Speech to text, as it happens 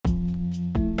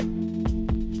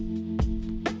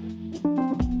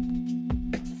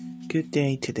Good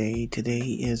day today. Today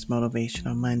is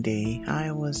Motivational Monday.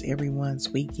 How was everyone's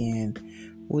weekend?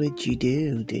 What did you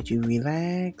do? Did you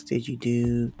relax? Did you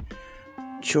do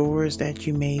chores that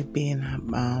you may have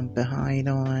been behind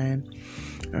on?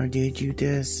 Or did you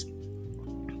just,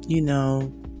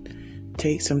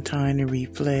 take some time to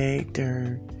reflect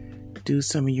or do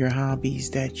some of your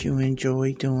hobbies that you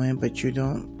enjoy doing, but you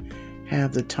don't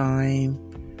have the time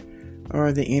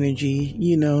or the energy,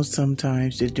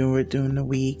 sometimes to do it during the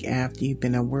week after you've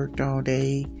been at work all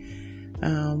day?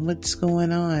 What's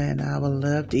going on? I would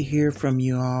love to hear from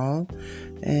you all.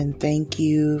 And thank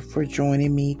you for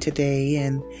joining me today.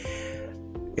 And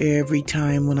every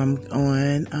time when I'm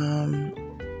on,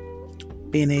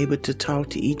 being able to talk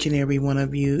to each and every one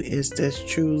of you is just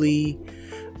truly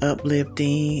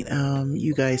uplifting.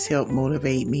 You guys help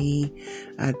motivate me.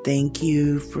 I thank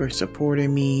you for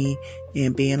supporting me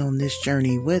and being on this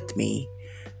journey with me.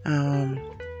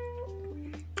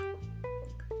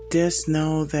 Just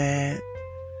know that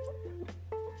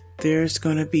there's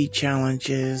going to be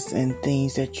challenges and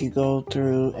things that you go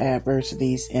through,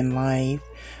 adversities in life,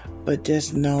 but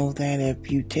just know that if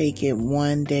you take it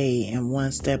one day and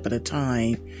one step at a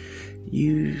time,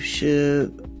 you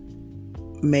should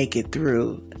make it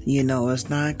through. It's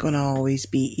not going to always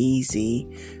be easy.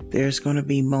 There's going to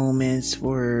be moments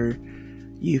where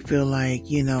you feel like,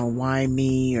 why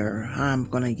me, or how I'm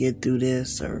going to get through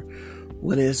this, or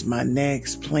what is my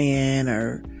next plan,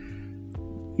 or,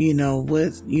 what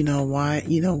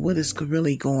is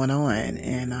really going on.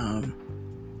 And,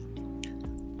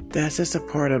 that's just a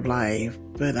part of life.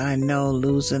 But I know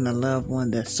losing a loved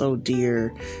one that's so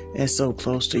dear and so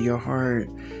close to your heart,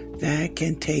 that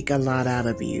can take a lot out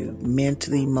of you,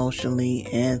 mentally, emotionally,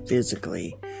 and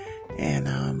physically. And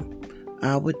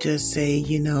I would just say,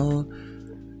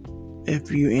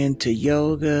 if you're into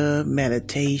yoga,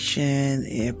 meditation,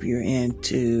 if you're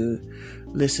into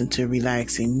listen to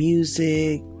relaxing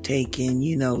music, taking,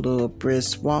 little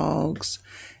brisk walks,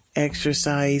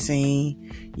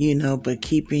 exercising, but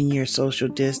keeping your social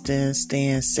distance,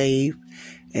 staying safe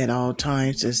at all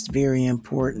times is very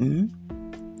important.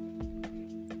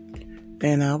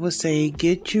 And I would say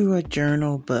get you a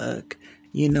journal book,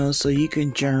 so you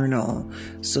can journal,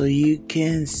 so you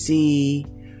can see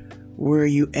where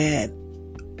you at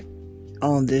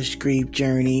on this grief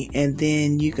journey. And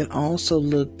then you can also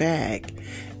look back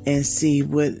and see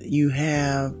what you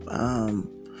have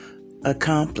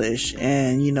accomplished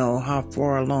and, how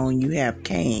far along you have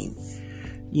came,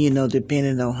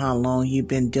 depending on how long you've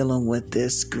been dealing with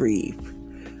this grief.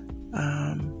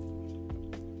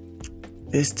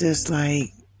 It's just like,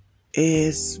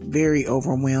 it's very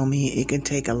overwhelming. It can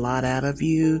take a lot out of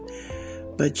you.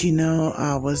 But,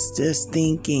 I was just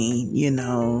thinking,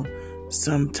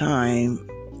 sometime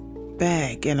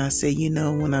back, and I said,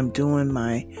 when I'm doing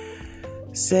my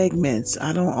segments,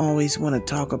 I don't always want to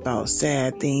talk about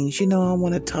sad things. I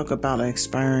want to talk about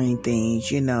inspiring things.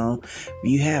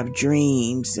 You have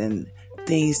dreams and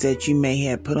things that you may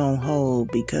have put on hold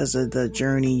because of the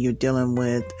journey you're dealing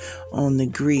with on the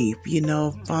grief.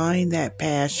 Find that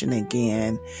passion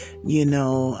again,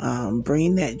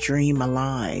 bring that dream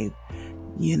alive.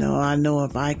 I know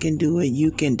if I can do it,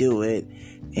 you can do it.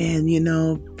 And,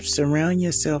 surround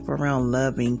yourself around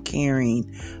loving,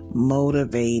 caring,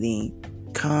 motivating,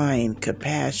 kind,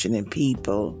 compassionate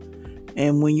people.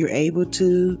 And when you're able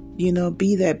to,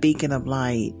 be that beacon of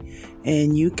light,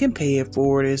 and you can pay it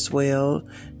forward as well.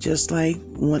 Just like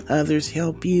when others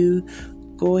help you,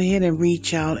 go ahead and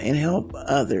reach out and help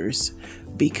others,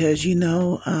 because,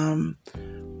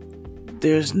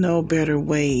 there's no better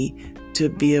way to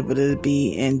be able to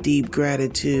be in deep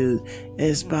gratitude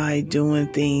is by doing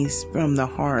things from the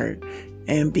heart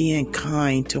and being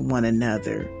kind to one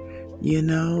another.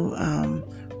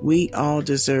 We all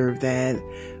deserve that.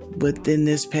 Within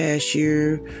this past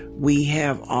year, we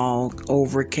have all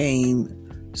overcame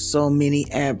so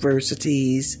many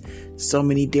adversities, so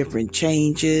many different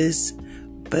changes.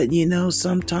 But,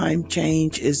 sometimes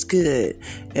change is good.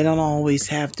 It don't always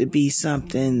have to be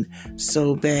something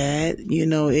so bad.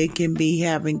 It can be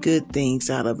having good things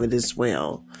out of it as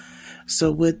well.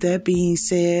 So with that being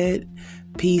said,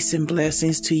 peace and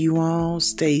blessings to you all.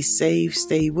 Stay safe,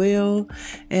 stay well,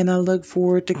 and I look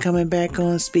forward to coming back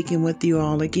on speaking with you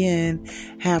all again.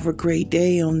 Have a great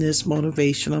day on this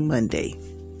Motivational Monday.